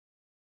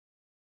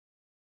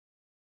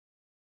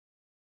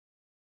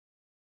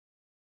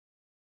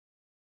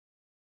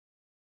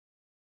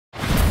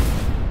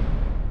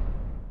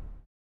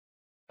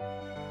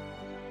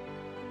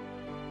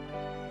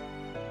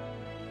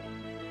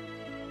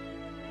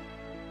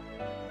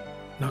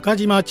中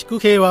島知久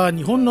平は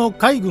日本の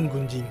海軍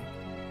軍人、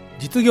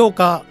実業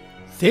家、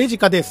政治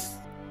家で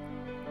す。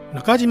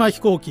中島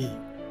飛行機、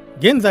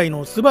現在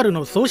のSUBARU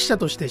の創始者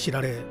として知ら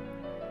れ、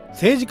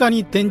政治家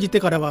に転じて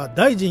からは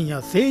大臣や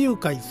政友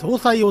会総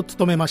裁を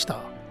務めました。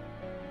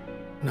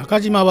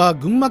中島は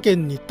群馬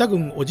県新田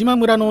郡小島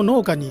村の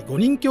農家に5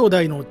人兄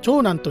弟の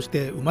長男とし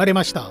て生まれ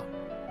ました。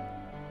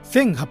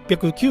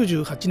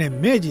1898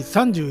年明治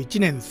31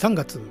年3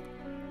月、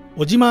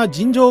小島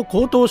尋常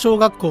高等小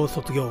学校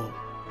卒業。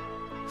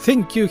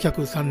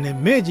1903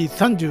年明治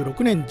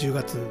36年10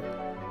月、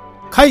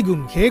海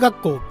軍兵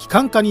学校機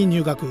関科に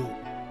入学。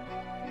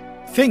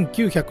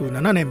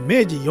1907年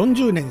明治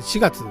40年4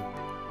月、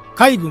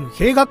海軍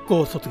兵学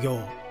校卒業。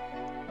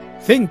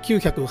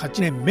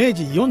1908年明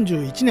治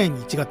41年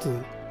1月、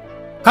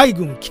海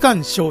軍機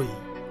関少尉。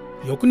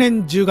翌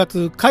年10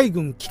月、海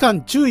軍機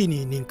関中尉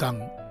に任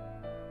官。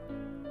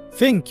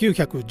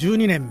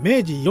1912年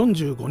明治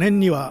45年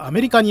にはア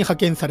メリカに派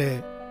遣さ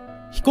れ、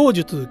飛行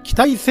術機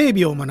体整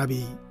備を学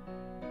び、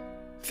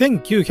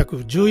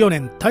1914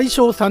年大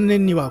正3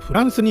年にはフ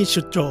ランスに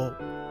出張、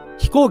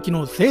飛行機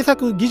の製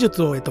作技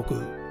術を得得。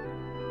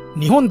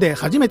日本で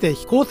初めて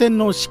飛行船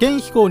の試験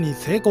飛行に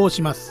成功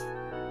します。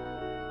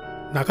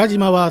中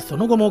島はそ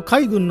の後も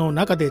海軍の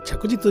中で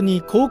着実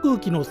に航空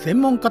機の専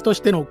門家と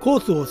してのコ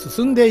ースを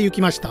進んで行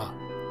きました。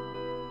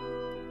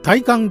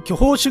大艦巨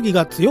砲主義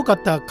が強か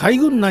った海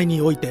軍内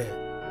において、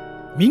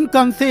民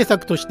間政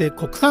策として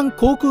国産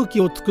航空機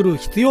を作る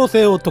必要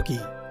性を説き、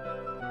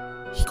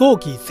飛行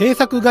機製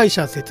作会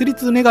社設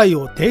立願い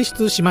を提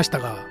出しました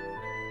が、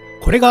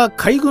これが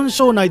海軍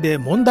省内で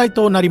問題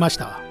となりまし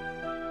た。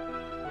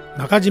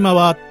中島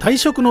は退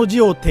職の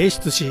辞を提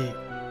出し、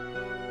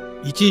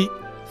1、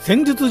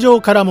戦術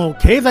上からも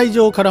経済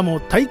上からも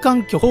大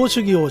艦巨砲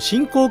主義を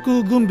新航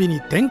空軍備に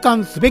転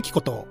換すべき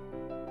こと。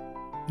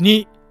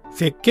2、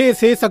設計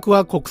製作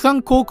は国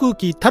産航空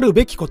機たる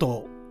べきこ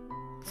と。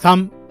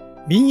3、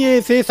民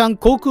営生産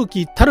航空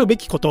機たるべ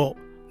きこと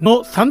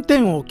の3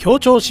点を強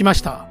調しま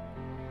した。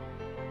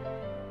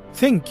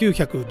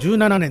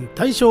1917年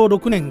大正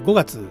6年5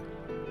月、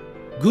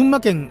群馬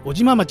県小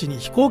島町に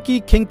飛行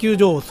機研究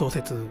所を創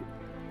設。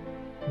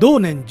同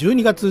年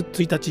12月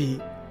1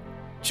日、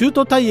中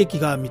途退役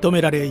が認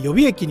められ予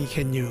備役に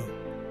編入。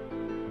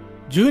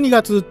12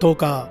月10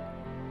日、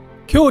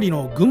郷里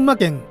の群馬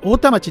県太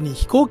田町に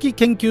飛行機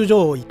研究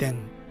所を移転。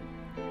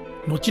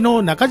後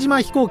の中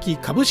島飛行機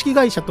株式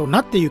会社と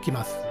なってゆき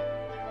ます。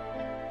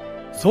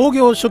創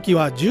業初期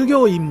は従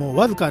業員も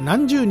わずか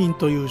何十人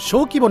という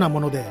小規模なも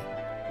ので、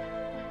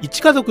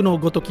一家族の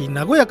ごとき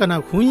和やかな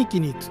雰囲気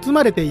に包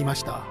まれていま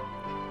した。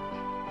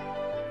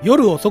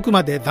夜遅く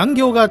まで残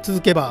業が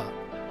続けば、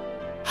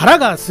腹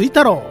が空い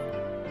たろ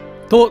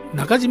うと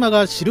中島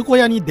が汁小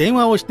屋に電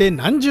話をして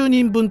何十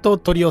人分と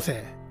取り寄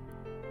せ、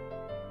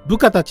部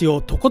下たち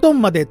をとこと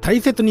んまで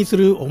大切にす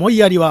る思い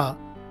やりは、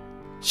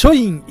諸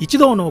員一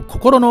同の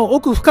心の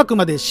奥深く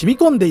まで染み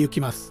込んでゆ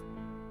きます。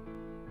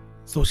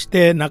そし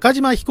て中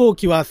島飛行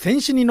機は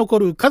戦史に残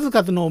る数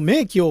々の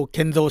名機を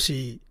建造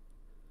し、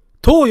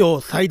東洋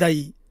最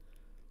大、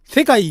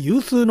世界有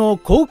数の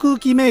航空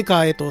機メーカ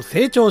ーへと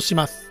成長し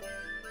ます。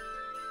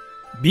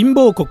貧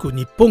乏国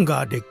日本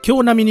が列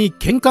強並みに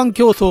権間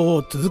競争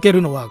を続け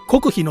るのは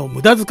国費の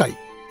無駄遣い。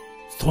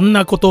そん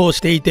なことを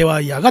していて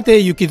はやが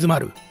て行き詰ま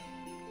る。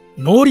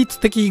能率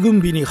的軍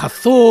備に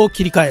発想を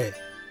切り替え、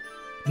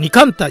2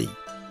艦隊、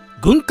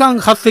軍艦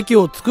8隻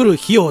を作る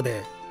費用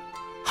で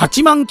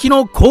8万機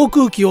の航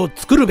空機を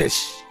作るべ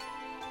し。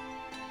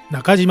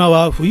中島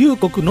は富裕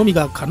国のみ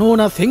が可能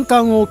な戦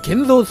艦を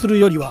建造する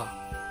よりは、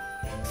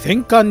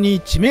戦艦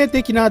に致命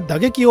的な打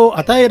撃を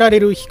与えられ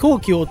る飛行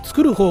機を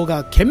作る方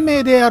が賢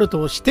明であると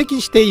指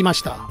摘していま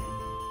した。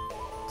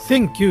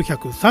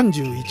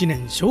1931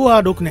年昭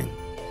和6年、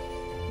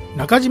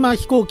中島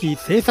飛行機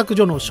製作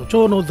所の所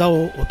長の座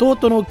を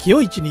弟の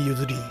清一に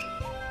譲り、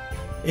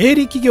営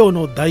利企業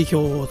の代表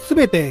をす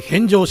べて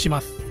返上しま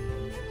す。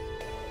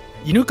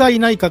犬飼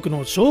内閣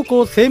の商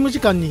工政務次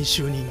官に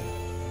就任。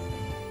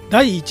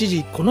第一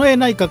次近衛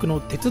内閣の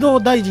鉄道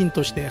大臣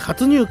として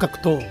初入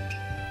閣と、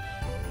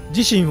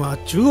自身は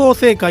中央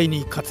政界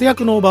に活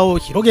躍の場を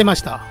広げま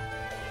した。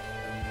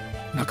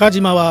中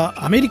島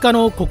はアメリカ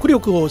の国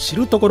力を知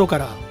るところか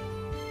ら、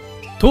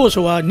当初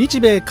は日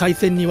米開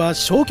戦には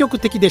消極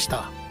的でし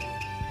た。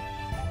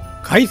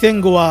開戦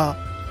後は、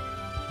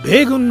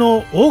米軍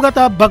の大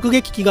型爆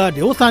撃機が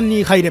量産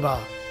に入れば、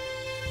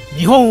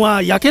日本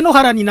は焼け野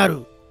原にな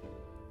る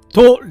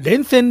と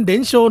連戦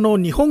連勝の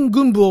日本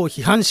軍部を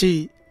批判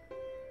し、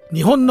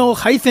日本の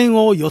敗戦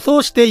を予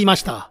想していま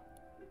した。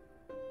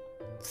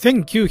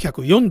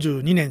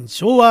1942年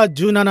昭和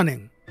17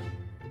年、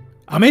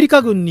アメリ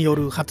カ軍によ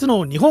る初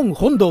の日本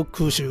本土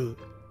空襲、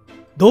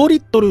同リ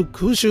ットル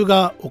空襲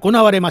が行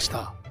われまし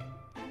た。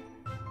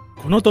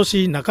この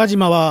年中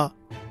島は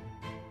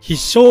必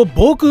勝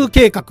防空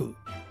計画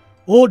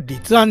を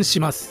立案し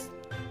ます。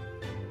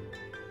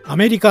ア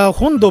メリカ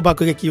本土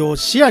爆撃を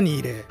視野に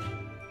入れ、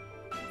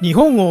日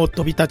本を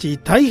飛び立ち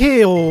太平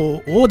洋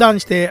を横断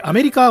してア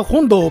メリカ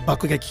本土を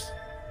爆撃。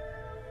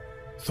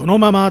その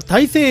まま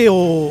大西洋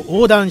を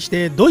横断し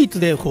てドイツ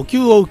で補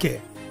給を受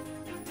け、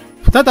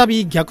再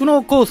び逆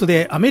のコース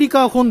でアメリ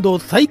カ本土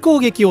再攻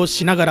撃を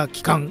しながら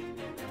帰還、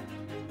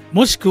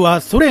もしく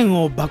はソ連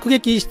を爆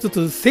撃しつ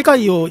つ世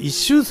界を一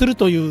周する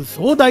という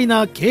壮大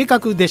な計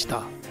画でし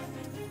た。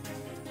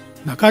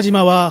中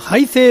島は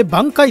敗勢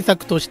挽回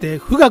策として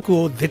富岳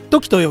を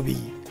Z 機と呼び、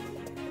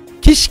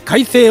起死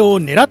回生を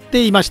狙っ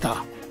ていまし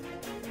た。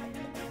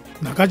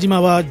中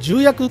島は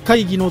重役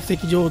会議の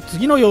席上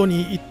次のよう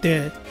に言っ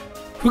て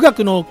富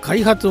岳の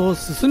開発を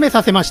進め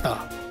させました。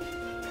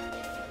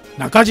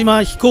中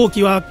島飛行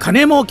機は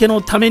金儲け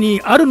のため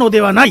にあるの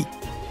ではない。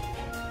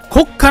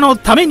国家の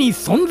ために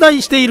存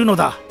在しているの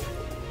だ。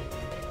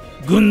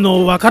軍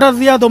の分から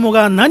ずやども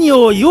が何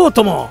を言おう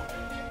とも、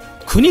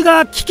国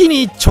が危機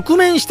に直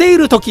面してい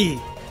るとき、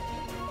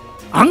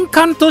安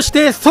閑とし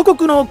て祖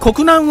国の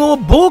国難を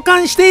傍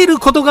観している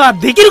ことが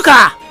できる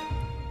か。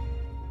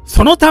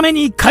そのため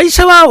に会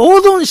社は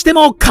大損して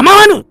も構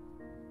わぬ。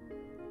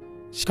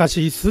しか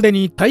しすで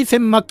に大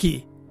戦末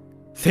期、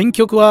戦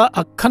局は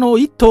悪化の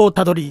一途を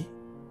たどり、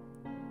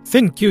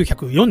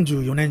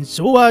1944年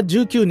昭和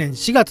19年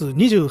4月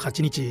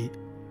28日、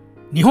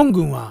日本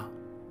軍は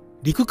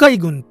陸海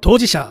軍当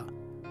事者、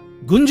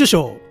軍需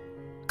省、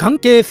関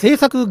係政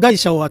策会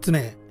社を集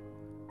め、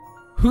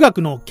富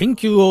岳の研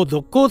究を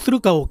続行する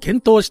かを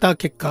検討した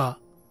結果、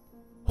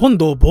本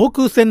土防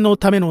空戦の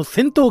ための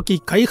戦闘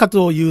機開発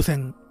を優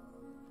先、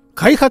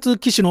開発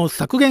機種の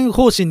削減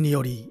方針に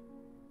より、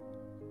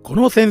こ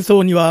の戦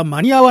争には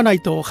間に合わな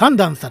いと判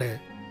断さ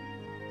れ、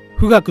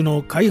富岳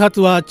の開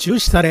発は中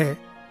止され、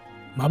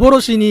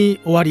幻に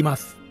終わりま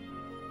す。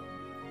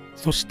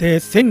そして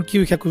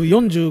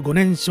1945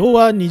年昭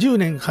和20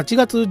年8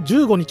月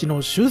15日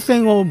の終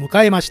戦を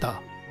迎えまし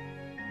た。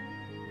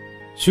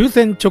終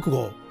戦直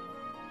後、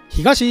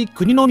東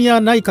国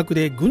宮内閣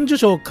で軍需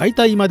省解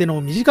体まで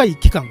の短い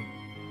期間、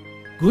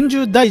軍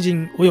需大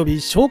臣及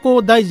び商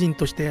工大臣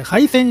として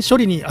敗戦処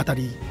理にあた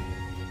り、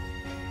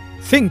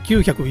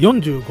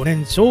1945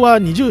年昭和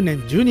20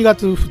年12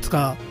月2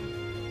日、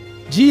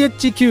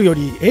GHQ よ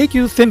り永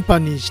久戦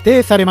犯に指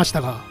定されまし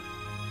たが、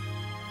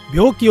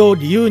病気を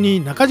理由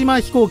に中島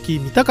飛行機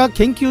三鷹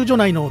研究所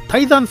内の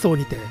滞在層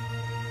にて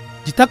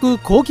自宅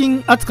拘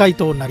禁扱い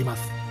となりま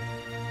す。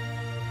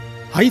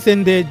敗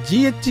戦で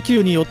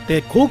GHQ によっ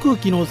て航空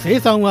機の生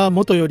産は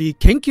もとより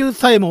研究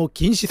さえも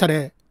禁止さ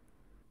れ、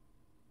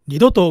二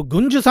度と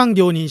軍需産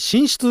業に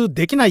進出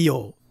できない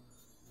よ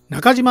う、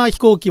中島飛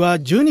行機は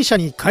12社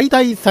に解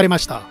体されま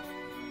した。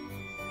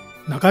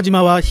中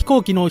島は飛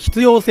行機の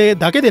必要性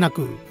だけでな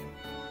く、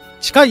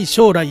近い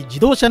将来自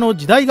動車の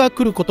時代が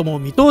来ることも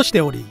見通して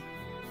おり、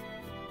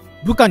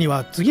部下に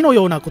は次の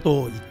ようなこ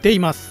とを言ってい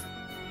ます。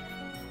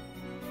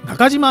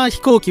中島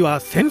飛行機は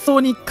戦争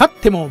に勝っ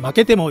ても負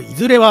けてもい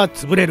ずれは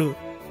潰れる。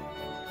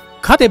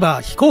勝て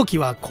ば飛行機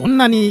はこん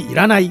なにい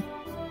らない。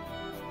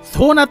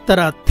そうなった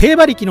ら低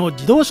馬力の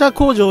自動車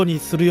工場に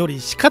するより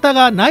仕方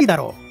がないだ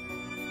ろ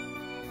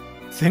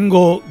う。戦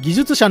後、技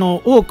術者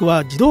の多く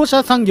は自動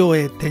車産業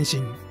へ転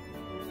身。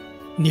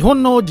日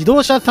本の自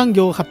動車産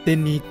業発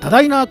展に多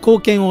大な貢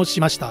献をし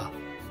ました。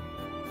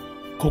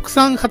国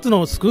産初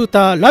のスクー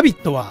ターラビッ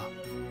トは、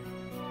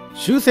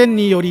終戦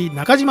により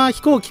中島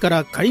飛行機か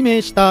ら改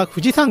名した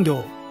富士産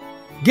業、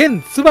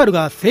現SUBARU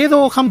が製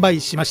造販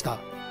売しました。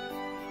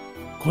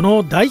こ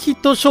の大ヒッ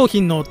ト商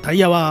品のタイ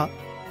ヤは、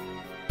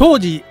当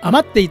時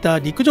余っていた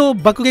陸上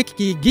爆撃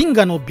機銀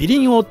河の尾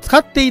輪を使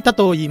っていた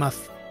といいま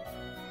す。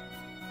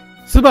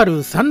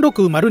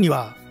SUBARU360に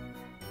は、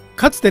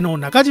かつての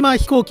中島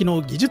飛行機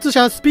の技術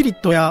者スピリッ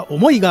トや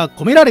思いが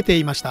込められて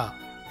いました。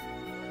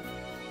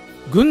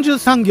軍需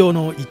産業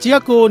の一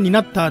役を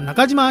担った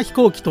中島飛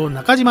行機と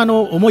中島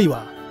の思い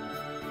は、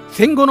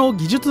戦後の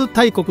技術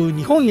大国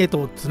日本へ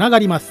とつなが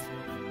ります。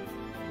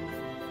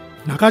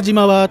中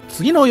島は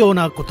次のよう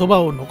な言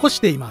葉を残し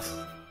ています。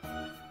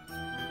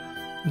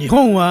日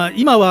本は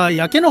今は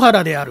焼け野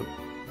原である。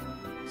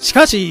し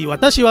かし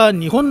私は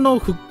日本の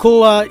復興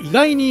は意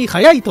外に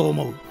早いと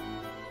思う。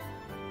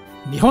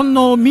日本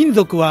の民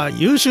族は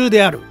優秀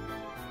である。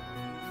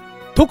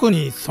特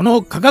にそ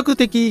の科学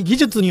的技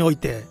術におい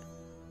て、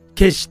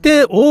決し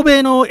て欧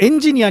米のエン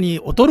ジニアに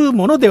劣る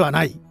ものでは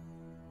ない。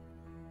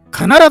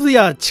必ず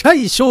や近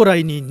い将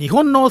来に日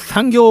本の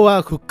産業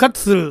は復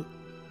活する。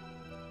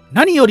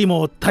何より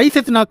も大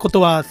切なこ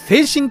とは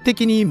精神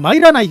的に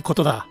参らないこ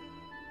とだ。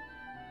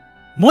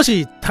も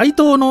し対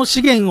等の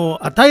資源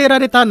を与えら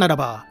れたなら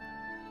ば、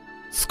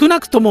少な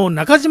くとも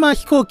中島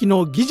飛行機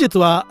の技術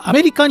はア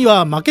メリカに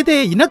は負け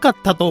ていなかっ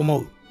たと思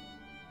う。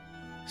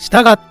し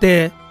たがっ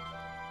て、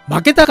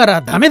負けたか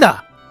らダメ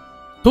だ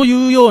と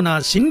いうよう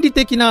な心理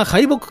的な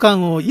敗北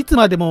感をいつ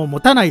までも持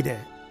たないで、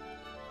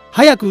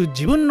早く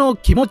自分の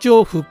気持ち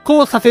を復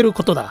興させる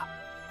ことだ。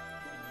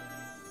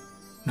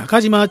中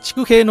島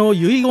筑平の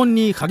遺言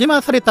に励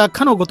まされた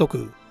かのごと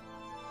く、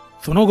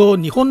その後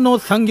日本の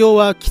産業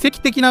は奇跡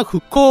的な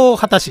復興を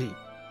果たし、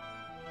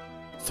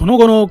その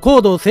後の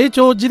高度成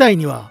長時代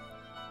には、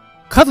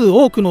数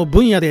多くの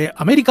分野で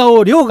アメリカ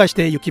を凌駕し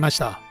て行きまし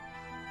た。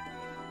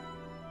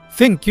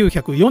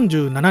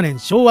1947年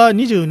昭和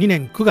22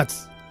年9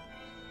月、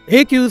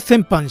永久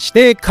戦犯指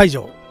定解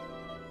除。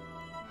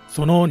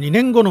その2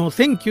年後の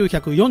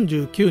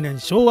1949年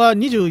昭和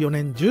24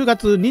年10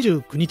月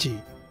29日、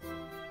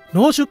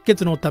脳出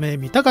血のため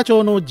三鷹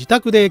町の自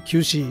宅で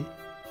急死、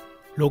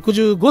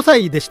65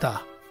歳でし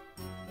た。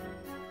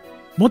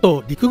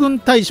元陸軍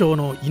大将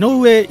の井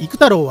上育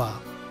太郎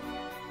は、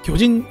巨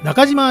人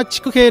中島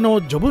筑平の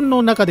序文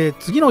の中で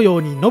次のよ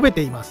うに述べ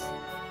ています。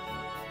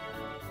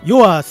世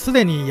はす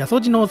でに八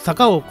十路の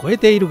坂を越え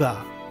ている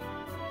が、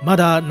ま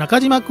だ中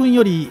島君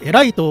より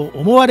偉いと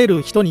思われ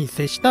る人に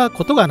接した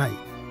ことがない。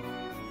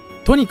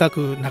とにか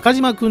く中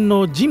島君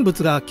の人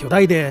物が巨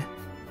大で、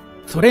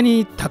それ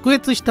に卓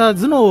越した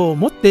頭脳を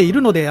持ってい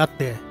るのであっ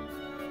て、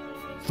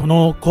そ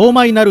の高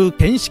邁なる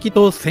見識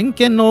と先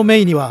見の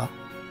明には、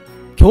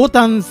驚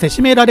嘆せ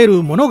しめられ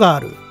るものがあ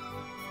る。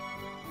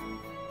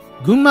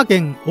群馬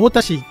県太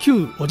田市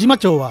旧小島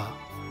町は、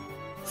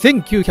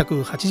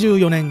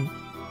1984年、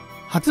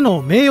初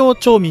の名誉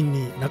町民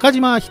に中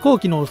島飛行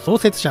機の創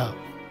設者、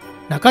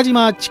中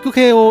島筑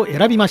平を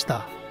選びまし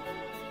た。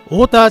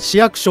太田市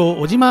役所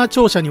小島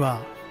庁舎に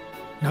は、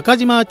中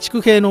島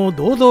筑平の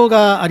銅像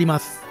がありま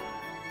す。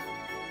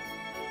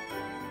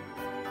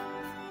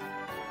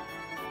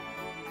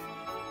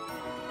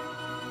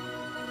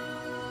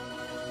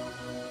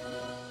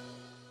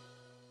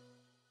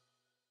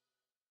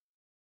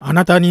あ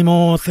なたに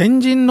も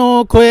先人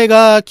の声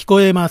が聞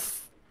こえます。